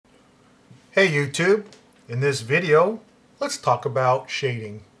Hey YouTube, in this video, let's talk about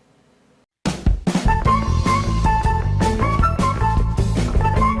shading.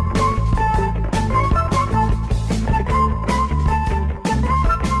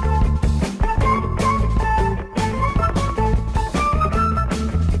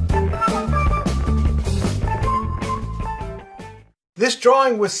 This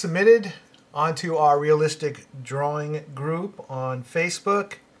drawing was submitted onto our Realistic Drawing Group on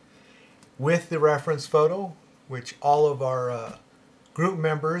Facebook with the reference photo, which all of our group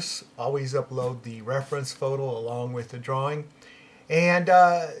members always upload the reference photo along with the drawing. And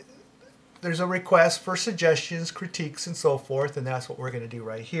there's a request for suggestions, critiques, and so forth, and that's what we're going to do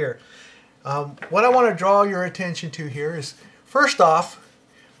right here. What I want to draw your attention to here is, first off,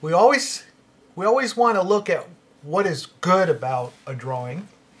 we always want to look at what is good about a drawing.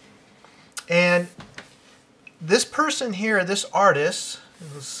 And this person here, this artist,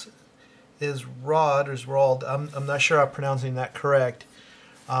 is Roald, I'm not sure I'm pronouncing that correct,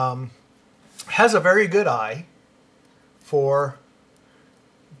 has a very good eye for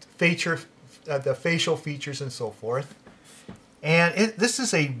the facial features and so forth. And this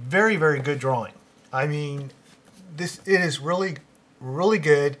is a very, very good drawing. I mean, it is really, really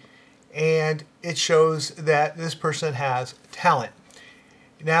good, and it shows that this person has talent.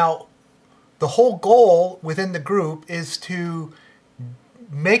 Now, the whole goal within the group is to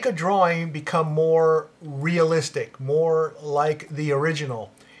make a drawing become more realistic, more like the original.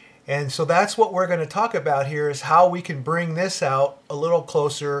 And so that's what we're going to talk about here, is how we can bring this out a little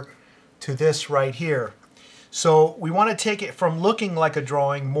closer to this right here. So we want to take it from looking like a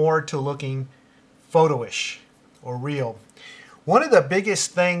drawing more to looking photo-ish or real. One of the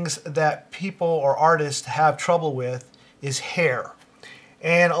biggest things that people or artists have trouble with is hair.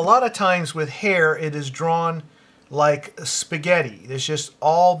 And a lot of times with hair, it is drawn like spaghetti. There's just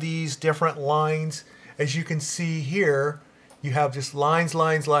all these different lines. As you can see here, you have just lines,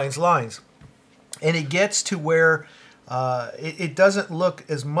 lines, lines, lines. And it gets to where it doesn't look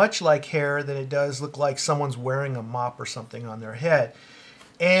as much like hair than it does look like someone's wearing a mop or something on their head.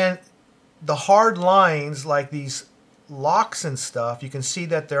 And the hard lines, like these locks and stuff, you can see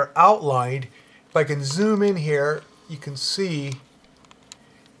that they're outlined. If I can zoom in here, you can see,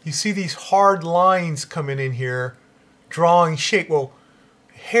 you see these hard lines coming in here, drawing shape. Well,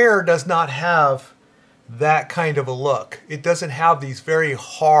 hair does not have that kind of a look. It doesn't have these very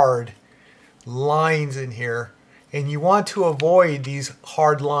hard lines in here, and you want to avoid these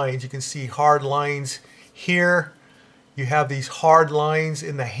hard lines. You can see hard lines here. You have these hard lines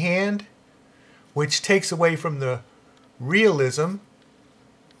in the hand, which takes away from the realism.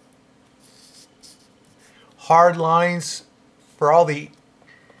 Hard lines for all the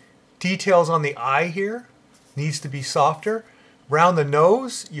details on the eye here needs to be softer. Around the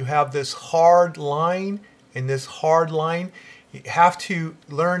nose, you have this hard line and this hard line. You have to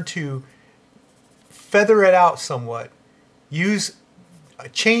learn to feather it out somewhat. Use a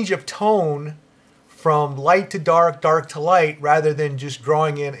change of tone from light to dark, dark to light, rather than just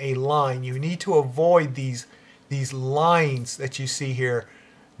drawing in a line. You need to avoid these lines that you see here.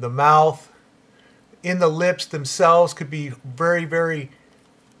 The mouth, in the lips themselves could be very, very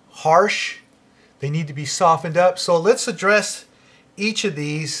harsh. They need to be softened up. So let's address each of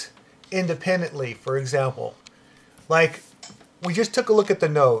these independently. For example, like we just took a look at the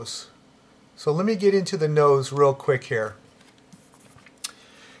nose. So let me get into the nose real quick here.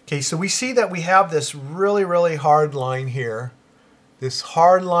 Okay, so we see that we have this really, really hard line here, this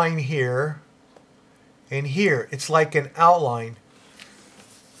hard line here, and here. It's like an outline.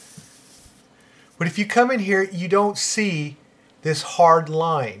 But if you come in here, you don't see this hard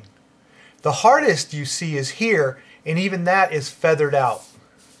line. The hardest you see is here, and even that is feathered out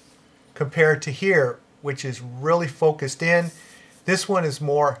compared to here, which is really focused in. This one is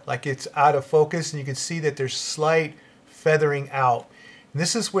more like it's out of focus, and you can see that there's slight feathering out. And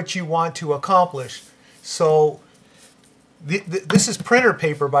this is what you want to accomplish. So this is printer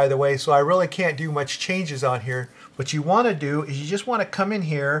paper, by the way, so I really can't do much changes on here. What you want to do is you just want to come in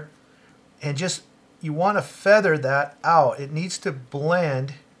here and you want to feather that out. It needs to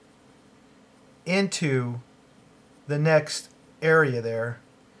blend into the next area there,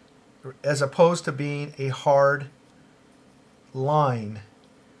 as opposed to being a hard line.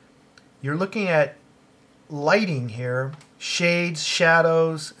 You're looking at lighting here, shades,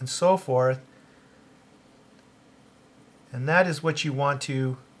 shadows, and so forth, and that is what you want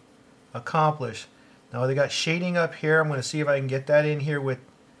to accomplish. Now they got shading up here. I'm going to see if I can get that in here with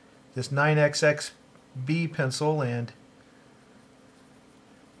this 9xxB pencil and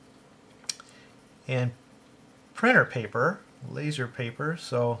printer paper, laser paper.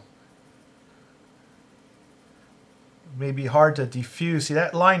 So may be hard to diffuse. See,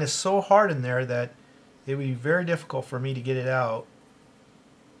 that line is so hard in there that it would be very difficult for me to get it out.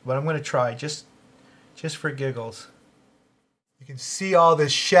 But I'm going to try just for giggles. You can see all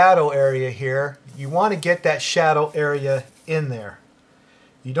this shadow area here. You want to get that shadow area in there.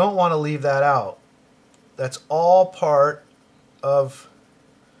 You don't want to leave that out. That's all part of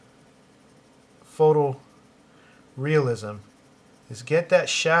photorealism, is get that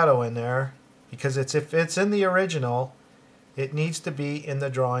shadow in there, because if it's in the original, it needs to be in the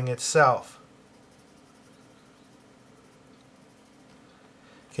drawing itself.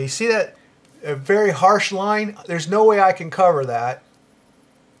 Okay, you see that a very harsh line? There's no way I can cover that.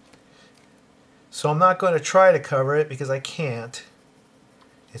 So I'm not going to try to cover it because I can't.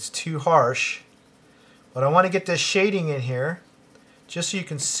 It's too harsh. But I want to get this shading in here just so you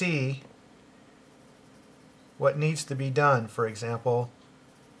can see what needs to be done. For example,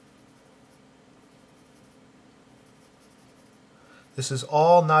 this is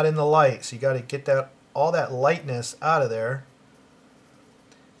all not in the light, so you got to get all that lightness out of there.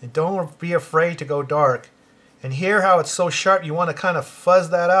 And don't be afraid to go dark. And here how it's so sharp, you want to kind of fuzz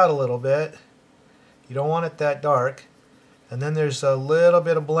that out a little bit. You don't want it that dark. And then there's a little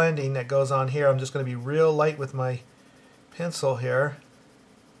bit of blending that goes on here. I'm just going to be real light with my pencil here.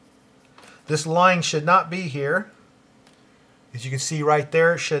 This line should not be here. As you can see right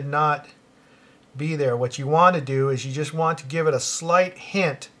there, it should not be there. What you want to do is you just want to give it a slight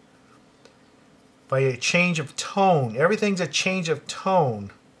hint by a change of tone. Everything's a change of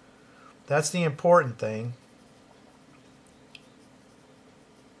tone. That's the important thing.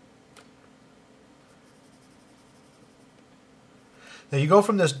 Now you go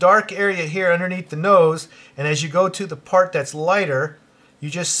from this dark area here underneath the nose, and as you go to the part that's lighter, you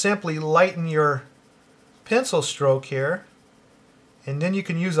just simply lighten your pencil stroke here, and then you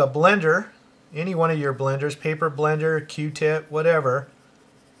can use a blender, any one of your blenders, paper blender, Q-tip, whatever,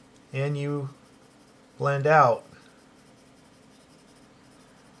 and you blend out.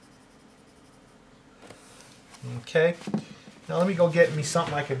 Okay, now let me go get me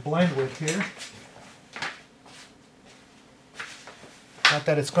something I can blend with here. Not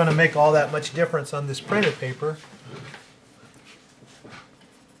that it's going to make all that much difference on this printed paper.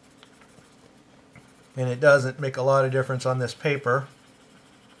 And it doesn't make a lot of difference on this paper.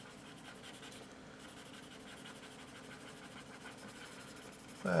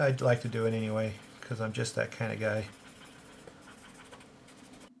 I'd like to do it anyway, because I'm just that kind of guy.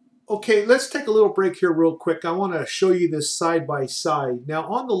 Okay, let's take a little break here real quick. I want to show you this side by side. Now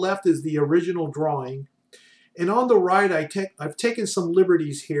on the left is the original drawing. And on the right, I've taken some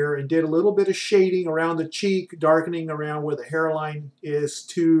liberties here and did a little bit of shading around the cheek, darkening around where the hairline is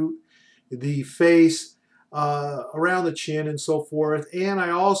to the face, around the chin and so forth. And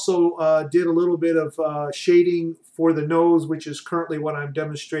I also did a little bit of shading for the nose, which is currently what I'm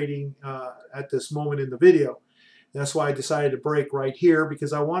demonstrating at this moment in the video. That's why I decided to break right here,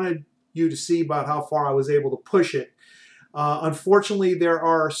 because I wanted you to see about how far I was able to push it. Unfortunately, there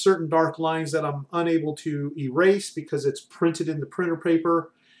are certain dark lines that I'm unable to erase because it's printed in the printer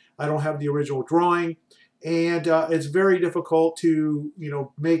paper. I don't have the original drawing, and it's very difficult to,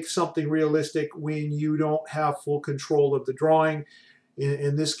 make something realistic when you don't have full control of the drawing.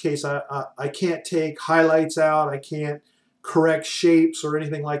 In this case, I can't take highlights out, I can't correct shapes or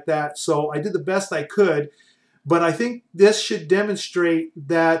anything like that. So I did the best I could. But I think this should demonstrate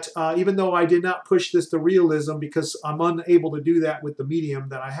that even though I did not push this to realism because I'm unable to do that with the medium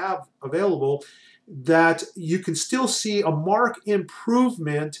that I have available, that you can still see a marked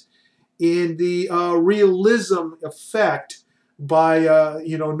improvement in the realism effect by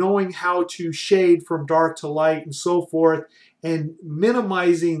knowing how to shade from dark to light and so forth, and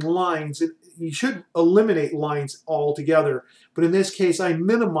minimizing lines. You should eliminate lines altogether, but in this case I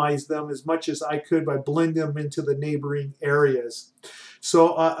minimized them as much as I could by blending them into the neighboring areas.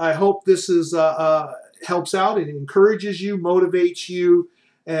 So I hope this is helps out and encourages you, motivates you,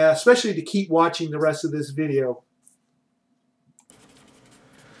 especially to keep watching the rest of this video.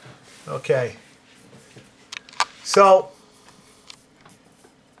 Okay, so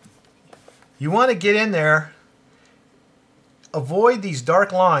you want to get in there, avoid these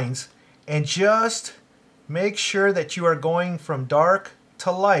dark lines, and just make sure that you are going from dark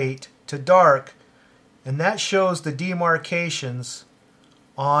to light to dark, and that shows the demarcations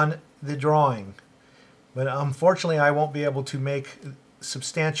on the drawing. But unfortunately I won't be able to make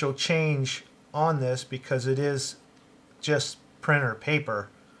substantial change on this because it is just printer paper,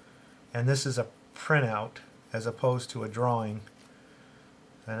 and this is a printout as opposed to a drawing,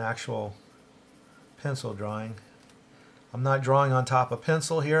 an actual pencil drawing. I'm not drawing on top of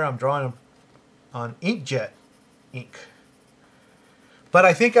pencil here, I'm drawing on inkjet ink. But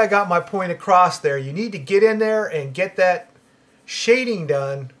I think I got my point across there. You need to get in there and get that shading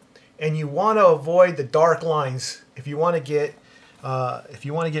done, and you want to avoid the dark lines if you want to get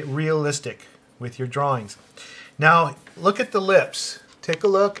realistic with your drawings. Now look at the lips. Take a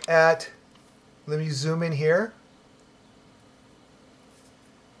look at, let me zoom in here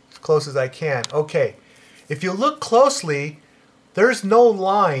as close as I can. Okay, if you look closely, there's no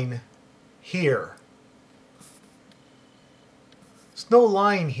line here. There's no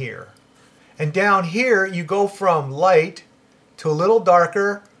line here. And down here you go from light to a little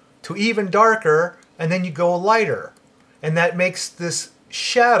darker to even darker, and then you go lighter. And that makes this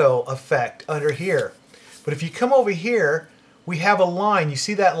shadow effect under here. But if you come over here, we have a line. You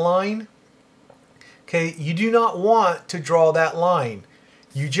see that line? Okay, you do not want to draw that line.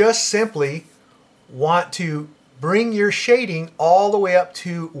 You just simply want to bring your shading all the way up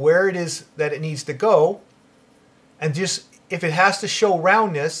to where it is that it needs to go. And just, if it has to show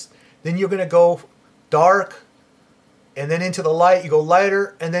roundness, then you're going to go dark, and then into the light, you go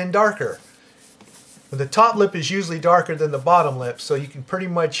lighter, and then darker. The top lip is usually darker than the bottom lip, so you can pretty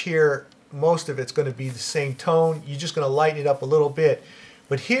much hear most of it's going to be the same tone. You're just going to lighten it up a little bit.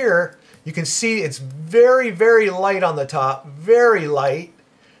 But here, you can see it's very, very light on the top, very light.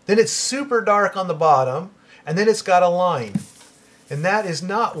 Then it's super dark on the bottom, and then it's got a line. And that is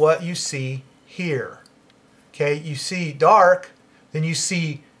not what you see here. Okay, you see dark, then you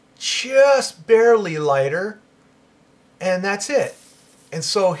see just barely lighter, and that's it. And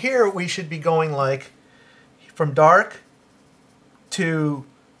so here we should be going like from dark to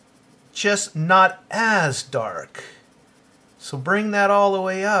just not as dark. So bring that all the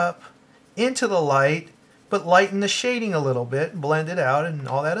way up into the light, but lighten the shading a little bit, blend it out, and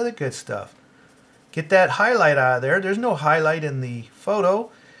all that other good stuff. Get that highlight out of there. There's no highlight in the photo,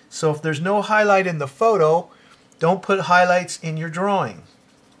 so if there's no highlight in the photo, don't put highlights in your drawing.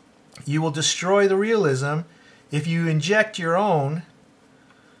 You will destroy the realism if you inject your own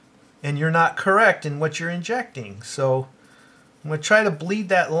and you're not correct in what you're injecting. So I'm going to try to bleed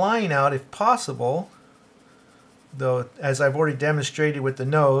that line out if possible, though as I've already demonstrated with the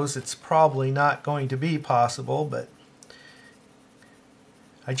nose, it's probably not going to be possible, but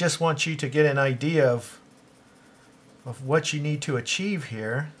I just want you to get an idea of what you need to achieve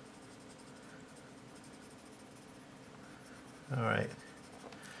here. Alright,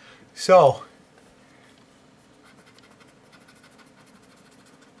 so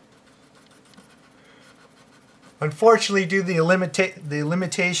unfortunately, due to the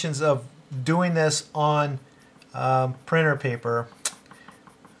limitations of doing this on printer paper,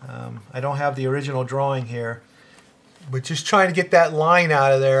 I don't have the original drawing here, but just trying to get that line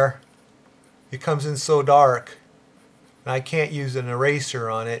out of there, it comes in so dark, and I can't use an eraser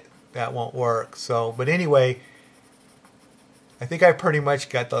on it. That won't work. So, but anyway, I think I pretty much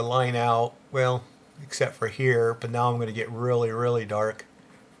got the line out, well, except for here, but now I'm going to get really, really dark.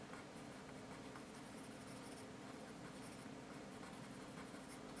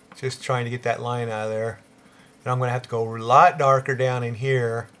 Just trying to get that line out of there. And I'm going to have to go a lot darker down in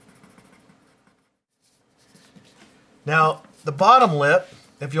here. Now, the bottom lip,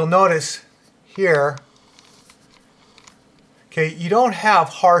 if you'll notice here, okay, you don't have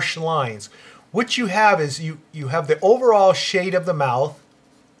harsh lines. What you have is you have the overall shade of the mouth,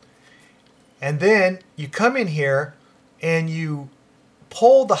 and then you come in here and you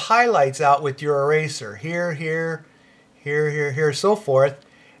pull the highlights out with your eraser. Here, here, here, here, here, so forth.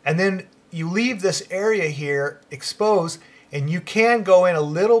 And then you leave this area here exposed, and you can go in a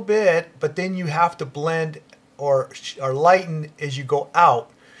little bit, but then you have to blend or lighten as you go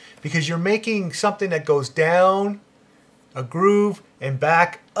out, because you're making something that goes down, a groove, and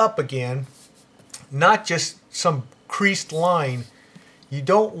back up again, not just some creased line. You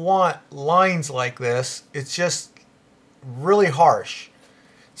don't want lines like this. It's just really harsh.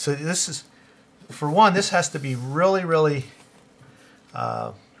 So this is, for one, this has to be really, really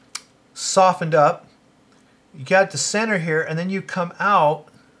softened up. You got the center here, and then you come out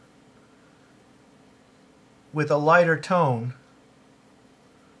with a lighter tone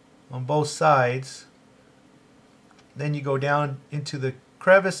on both sides. Then you go down into the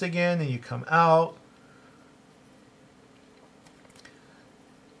crevice again, and you come out.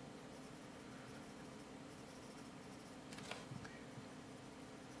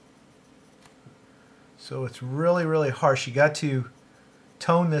 So it's really, really harsh. You got to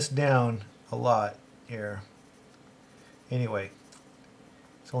tone this down a lot here. Anyway,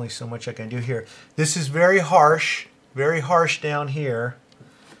 it's only so much I can do here. This is very harsh down here.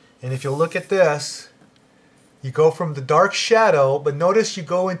 And if you look at this, you go from the dark shadow, but notice you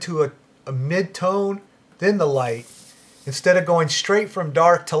go into a mid-tone then the light, instead of going straight from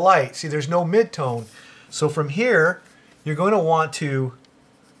dark to light. See, there's no mid-tone. So from here, you're going to want to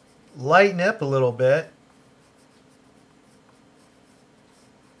lighten up a little bit.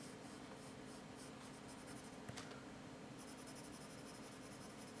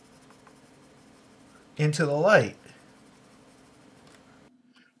 Into the light.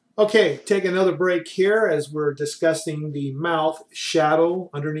 Okay, take another break here as we're discussing the mouth shadow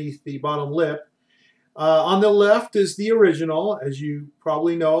underneath the bottom lip. On the left is the original, as you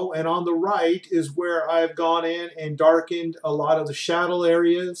probably know, and on the right is where I've gone in and darkened a lot of the shadow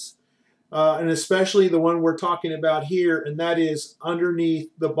areas, and especially the one we're talking about here, and that is underneath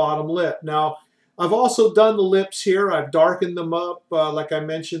the bottom lip. Now, I've also done the lips here. I've darkened them up. Like I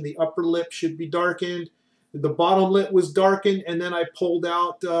mentioned, the upper lip should be darkened. The bottom lip was darkened, and then I pulled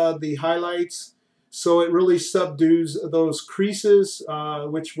out the highlights, so it really subdues those creases,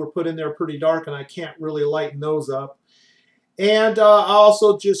 which were put in there pretty dark, and I can't really lighten those up. And I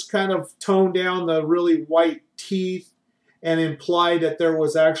also just kind of toned down the really white teeth and implied that there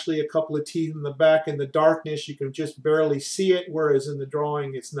was actually a couple of teeth in the back. In the darkness, you can just barely see it, whereas in the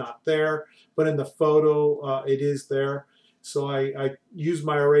drawing, it's not there. But in the photo, it is there. So I used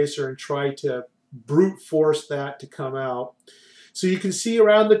my eraser and tried to brute force that to come out. So you can see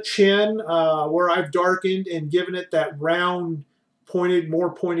around the chin where I've darkened and given it that round, pointed,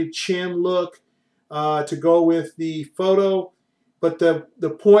 more pointed chin look to go with the photo. But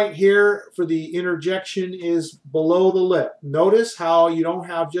the point here for the interjection is below the lip. Notice how you don't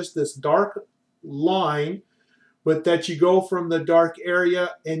have just this dark line, but that you go from the dark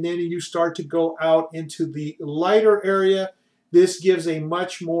area and then you start to go out into the lighter area. This gives a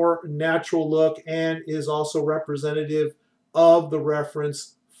much more natural look and is also representative of the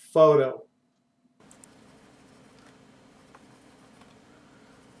reference photo.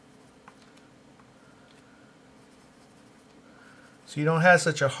 So you don't have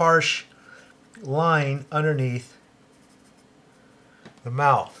such a harsh line underneath the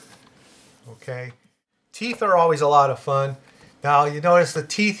mouth. Okay. Teeth are always a lot of fun. Now you notice the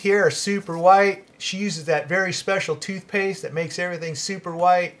teeth here are super white. She uses that very special toothpaste that makes everything super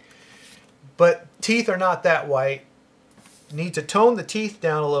white. But teeth are not that white. You need to tone the teeth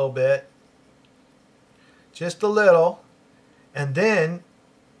down a little bit. Just a little. And then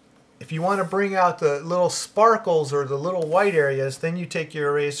if you want to bring out the little sparkles or the little white areas, then you take your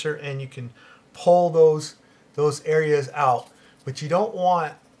eraser and you can pull those areas out. But you don't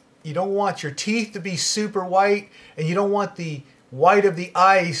want your teeth to be super white, and you don't want the white of the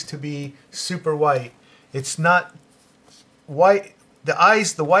eyes to be super white. It's not white.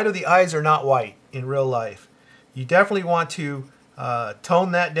 The white of the eyes are not white in real life. You definitely want to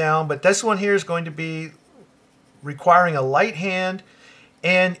tone that down, but this one here is going to be requiring a light hand,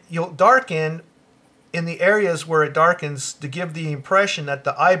 and you'll darken in the areas where it darkens to give the impression that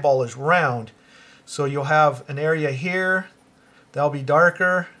the eyeball is round. So you'll have an area here that'll be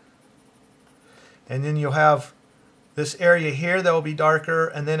darker, and then you'll have this area here that will be darker,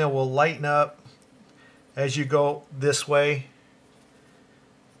 and then it will lighten up as you go this way.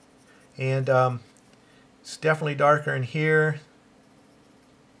 And it's definitely darker in here,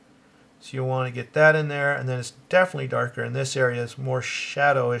 so you'll want to get that in there, and then it's definitely darker in this area. It's more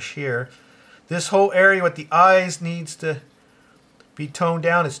shadowish here. This whole area with the eyes needs to be toned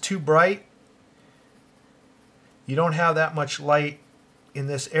down. It's too bright. You don't have that much light in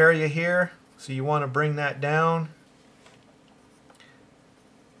this area here, so you want to bring that down.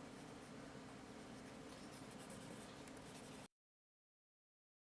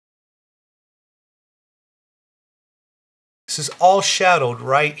 This is all shadowed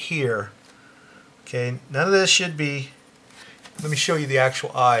right here. Okay, none of this should be. Let me show you the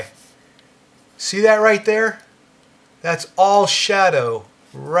actual eye. See that right there? That's all shadow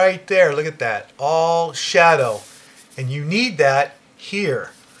right there. Look at that. All shadow. And you need that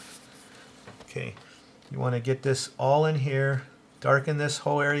here. Okay, you want to get this all in here. Darken this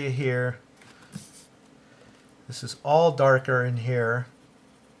whole area here. This is all darker in here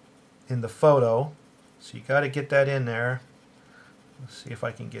in the photo. So you got to get that in there. Let's see if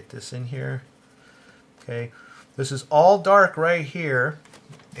I can get this in here. Okay, this is all dark right here,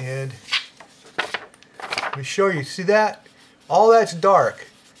 and let me show you. See that? All that's dark.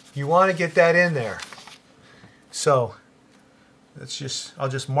 You want to get that in there. So I'll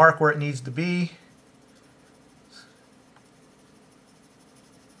just mark where it needs to be.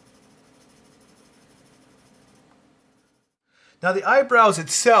 Now the eyebrows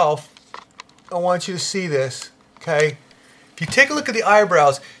itself, I want you to see this, okay? If you take a look at the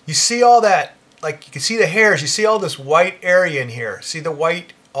eyebrows, you see all that, like you can see the hairs, you see all this white area in here. See the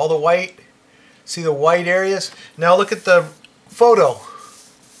white, all the white? See the white areas? Now look at the photo.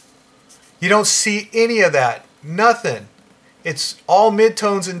 You don't see any of that. Nothing. It's all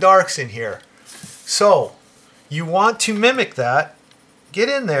midtones and darks in here. So you want to mimic that. Get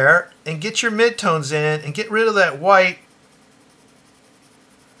in there and get your midtones in and get rid of that white,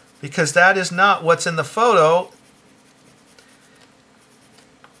 because that is not what's in the photo.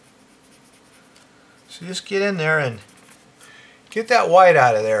 So just get in there and get that white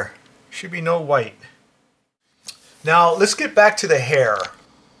out of there. Should be no white. Now let's get back to the hair.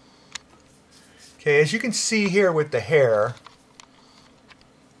 Okay, as you can see here with the hair,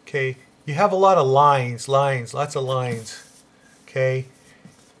 okay, you have a lot of lines, lots of lines. Okay,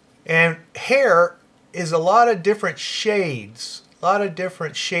 and hair is a lot of different shades,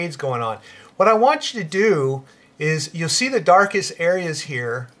 going on. What I want you to do is, you'll see the darkest areas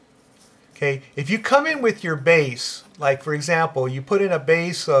here. Okay, if you come in with your base, like for example, you put in a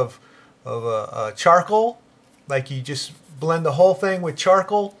base of charcoal, like you just blend the whole thing with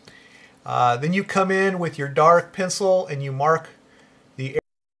charcoal, then you come in with your dark pencil and you mark the areas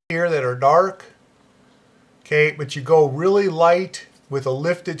here that are dark. Okay, but you go really light with a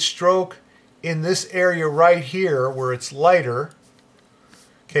lifted stroke in this area right here where it's lighter.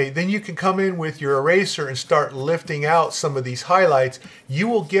 Okay, then you can come in with your eraser and start lifting out some of these highlights. You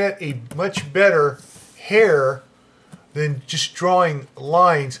will get a much better hair than just drawing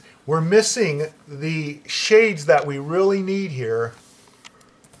lines. We're missing the shades that we really need here.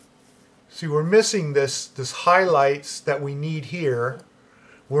 See, we're missing this highlights that we need here.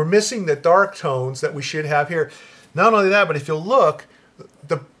 We're missing the dark tones that we should have here. Not only that, but if you look,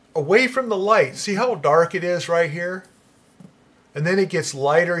 away from the light, see how dark it is right here? And then it gets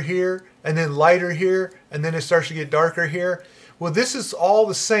lighter here, and then lighter here, and then it starts to get darker here. Well, this is all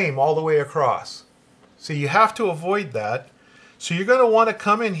the same all the way across. So you have to avoid that. So you're going to want to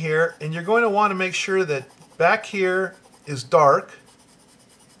come in here, and you're going to want to make sure that back here is dark.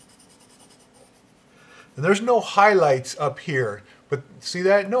 And there's no highlights up here. But see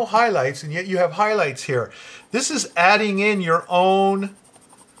that? No highlights, and yet you have highlights here. This is adding in your own,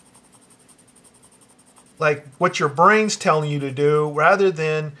 like what your brain's telling you to do, rather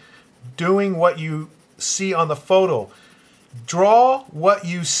than doing what you see on the photo. Draw what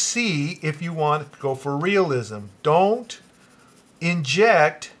you see if you want to go for realism. Don't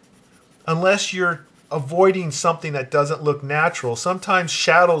inject unless you're avoiding something that doesn't look natural. Sometimes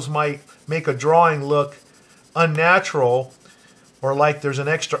shadows might make a drawing look unnatural, or like there's an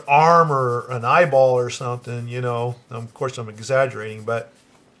extra arm or an eyeball or something, you know. Of course, I'm exaggerating, but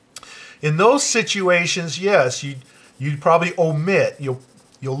in those situations, yes, you'd probably omit. You'll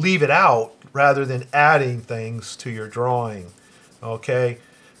leave it out rather than adding things to your drawing. Okay.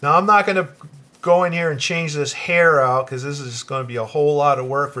 Now I'm not going to go in here and change this hair out, because this is just going to be a whole lot of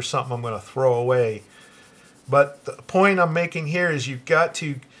work for something I'm going to throw away. But the point I'm making here is you've got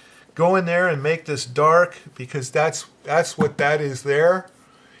to go in there and make this dark, because that's what that is there.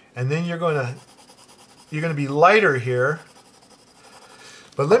 And then you're going to be lighter here.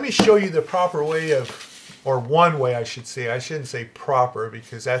 But let me show you the proper way of, or one way I should say. I shouldn't say proper,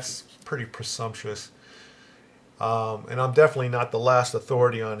 because that's pretty presumptuous. And I'm definitely not the last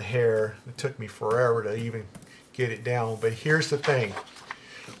authority on hair. It took me forever to even get it down. But here's the thing.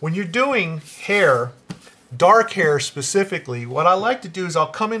 When you're doing hair, dark hair specifically, what I like to do is I'll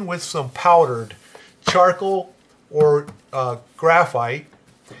come in with some powdered charcoal or graphite,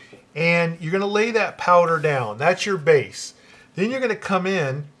 and you're going to lay that powder down. That's your base. Then you're going to come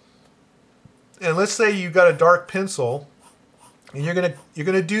in, and let's say you've got a dark pencil, and you're going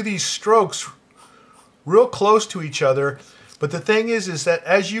to do these strokes real close to each other. But the thing is that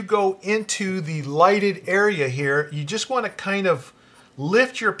as you go into the lighted area here, you just want to kind of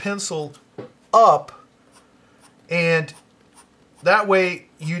lift your pencil up, and that way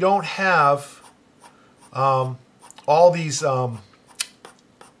you don't have all these,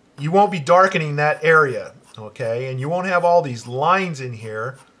 you won't be darkening that area, okay? And you won't have all these lines in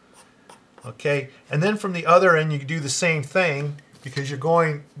here, okay? And then from the other end, you can do the same thing, because you're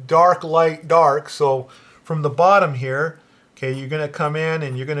going dark, light, dark. So from the bottom here, okay, you're going to come in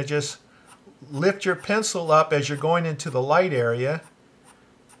and you're going to just lift your pencil up as you're going into the light area.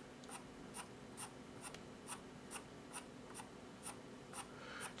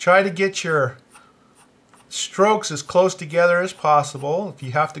 Try to get your strokes as close together as possible. If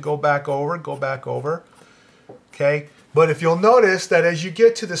you have to go back over, go back over. Okay, but if you'll notice that as you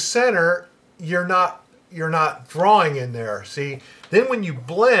get to the center, you're not drawing in there. See, then when you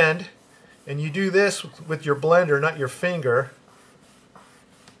blend, and you do this with your blender, not your finger,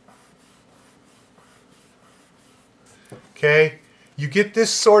 okay, you get this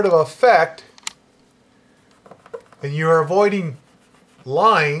sort of effect and you're avoiding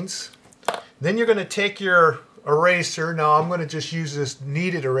lines, then you're going to take your eraser. Now I'm going to just use this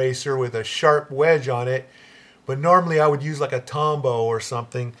kneaded eraser with a sharp wedge on it, but normally I would use like a Tombow or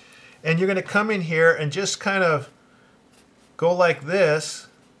something. And you're going to come in here and just kind of go like this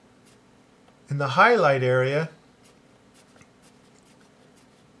in the highlight area,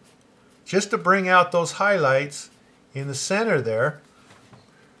 just to bring out those highlights in the center there.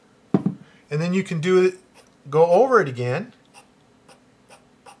 And then you can do it, go over it again,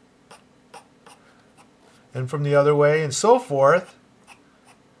 and from the other way, and so forth.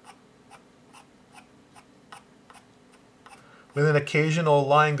 With an occasional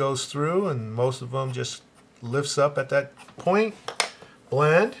line goes through, and most of them just lifts up at that point.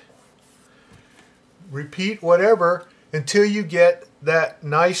 Blend. Repeat whatever until you get that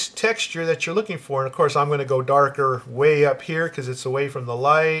nice texture that you're looking for. And of course I'm going to go darker way up here because it's away from the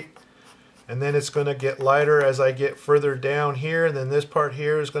light. And then it's going to get lighter as I get further down here. And then this part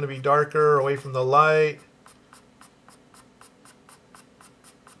here is going to be darker away from the light.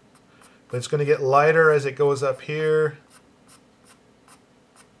 But it's going to get lighter as it goes up here.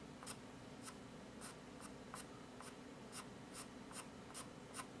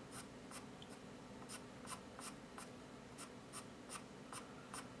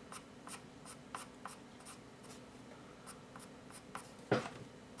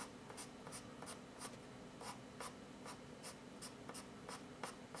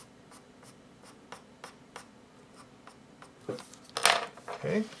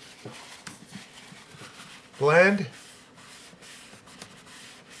 Okay. Blend.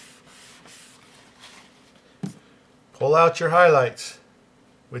 Pull out your highlights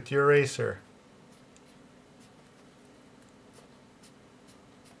with your eraser.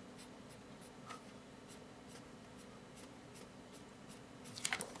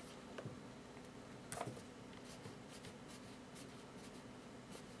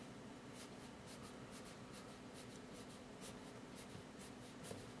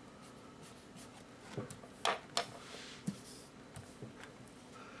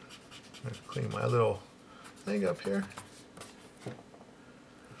 Let's clean my little thing up here.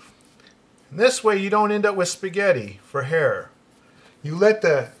 And this way you don't end up with spaghetti for hair. You let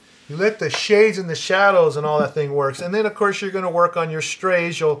the shades and the shadows and all that thing works. And then of course you're going to work on your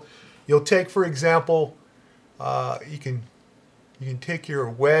strays. You'll take, for example, you can take your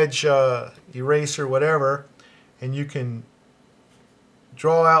wedge eraser, whatever, and you can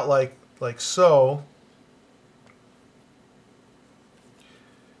draw out like so.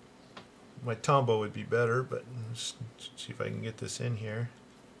 My Tombow would be better, but let's see if I can get this in here.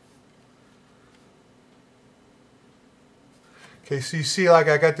 Okay, so you see like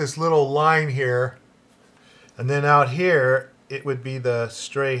I got this little line here, and then out here it would be the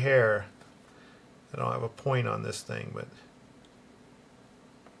stray hair. I don't have a point on this thing, but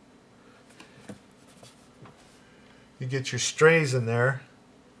you get your strays in there.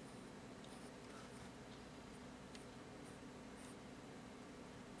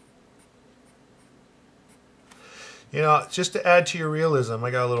 You know, just to add to your realism, I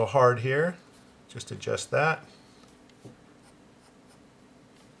got a little hard here. Just adjust that.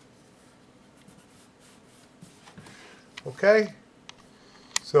 Okay,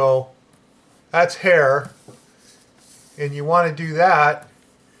 so that's hair, and you want to do that,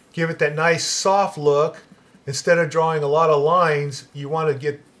 give it that nice soft look. Instead of drawing a lot of lines, you want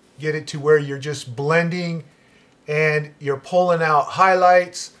to get it to where you're just blending and you're pulling out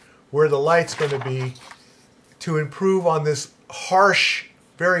highlights where the light's going to be, to improve on this harsh,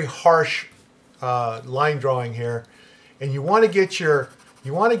 very harsh line drawing here. And you want to get your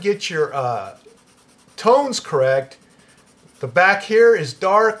tones correct. The back here is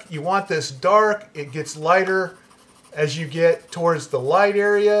dark. You want this dark. It gets lighter as you get towards the light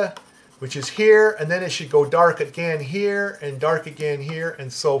area, which is here, and then it should go dark again here and dark again here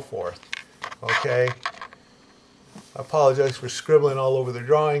and so forth. Okay. I apologize for scribbling all over the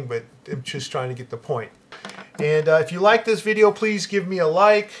drawing, but I'm just trying to get the point. And if you like this video, please give me a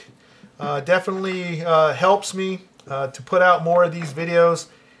like. Definitely helps me to put out more of these videos.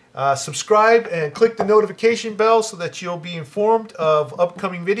 Subscribe and click the notification bell so that you'll be informed of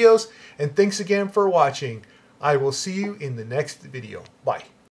upcoming videos. And thanks again for watching. I will see you in the next video. Bye.